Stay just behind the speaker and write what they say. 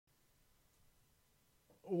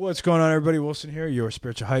What's going on, everybody? Wilson here, your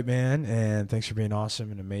spiritual hype man, and thanks for being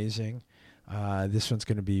awesome and amazing. This one's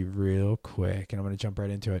going to be real quick, and I'm going to jump right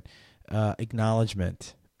into it.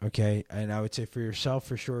 Acknowledgement, okay? And I would say for yourself,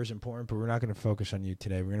 for sure, is important, but we're not going to focus on you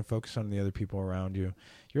today. We're going to focus on the other people around you,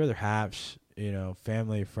 your other halves,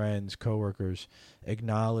 family, friends, coworkers.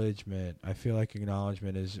 Acknowledgement. I feel like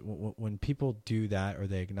acknowledgement is when people do that or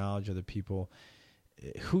they acknowledge other people,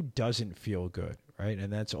 who doesn't feel good, right?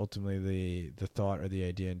 And that's ultimately the thought or the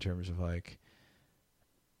idea in terms of like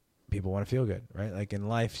people want to feel good, right? Like in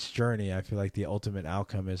life's journey, I feel like the ultimate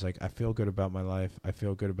outcome is like I feel good about my life, I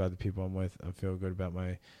feel good about the people I'm with, I feel good about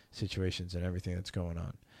my situations and everything that's going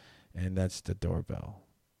on. And that's the doorbell.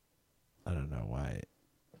 I don't know why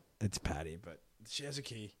it's Patty, but she has a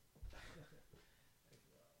key.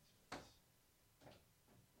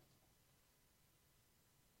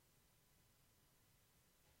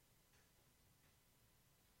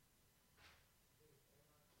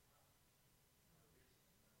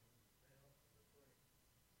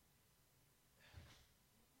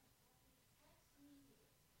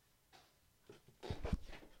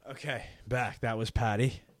 Okay, back. That was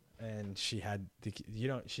Patty, and she had the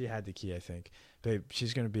she had the key, I think. Babe,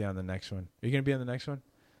 she's gonna be on the next one. Are you gonna be on the next one?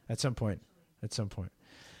 At some point. At some point.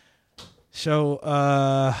 So,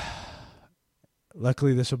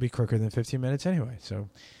 luckily this will be quicker than 15 minutes anyway. So,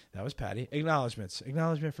 that was Patty. Acknowledgments.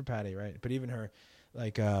 Acknowledgement for Patty, right? But even her,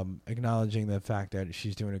 like, acknowledging the fact that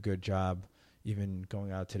she's doing a good job, even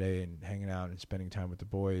going out today and hanging out and spending time with the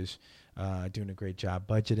boys, doing a great job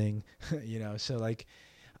budgeting, So, like,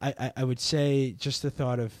 I would say just the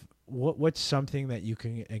thought of what's something that you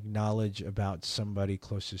can acknowledge about somebody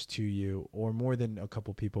closest to you, or more than a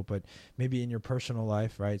couple people, but maybe in your personal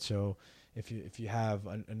life, right? So if you have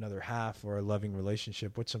another half or a loving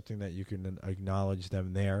relationship, what's something that you can acknowledge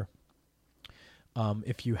them there?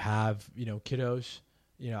 If you have kiddos,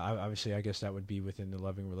 obviously I guess that would be within the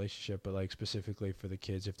loving relationship, but like specifically for the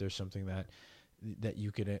kids, if there's something that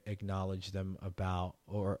you could acknowledge them about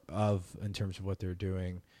or of in terms of what they're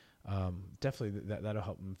doing, definitely that'll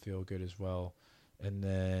help them feel good as well. And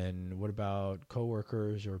then what about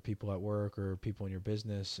coworkers or people at work or people in your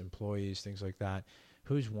business, employees, things like that?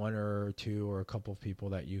 Who's one or two or a couple of people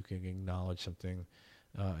that you can acknowledge something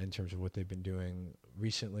in terms of what they've been doing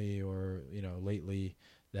recently or lately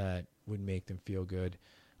that would make them feel good?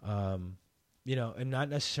 And not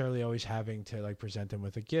necessarily always having to like present them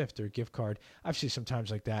with a gift or a gift card. Obviously,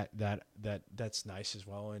 sometimes like that's nice as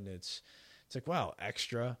well, and it's like wow,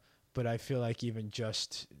 extra. But I feel like even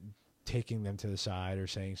just taking them to the side or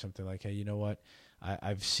saying something like, hey, you know what,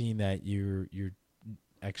 I've seen that you're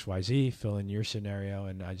XYZ, fill in your scenario,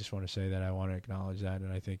 and I just want to say that I want to acknowledge that,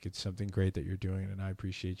 and I think it's something great that you're doing, and I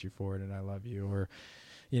appreciate you for it, and I love you, or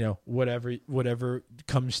whatever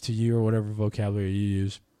comes to you or whatever vocabulary you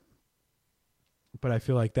use. But I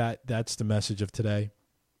feel like that's the message of today,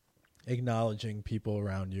 acknowledging people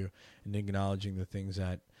around you and acknowledging the things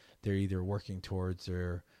that they're either working towards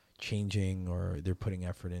or changing or they're putting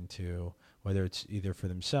effort into, whether it's either for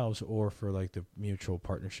themselves or for like the mutual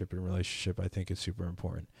partnership and relationship. I think it's super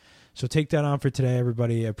important. So take that on for today,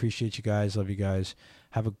 everybody. I appreciate you guys. Love you guys.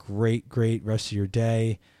 Have a great, great rest of your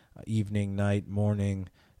day, evening, night, morning.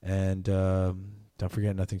 And don't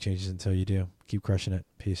forget, nothing changes until you do. Keep crushing it.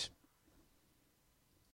 Peace.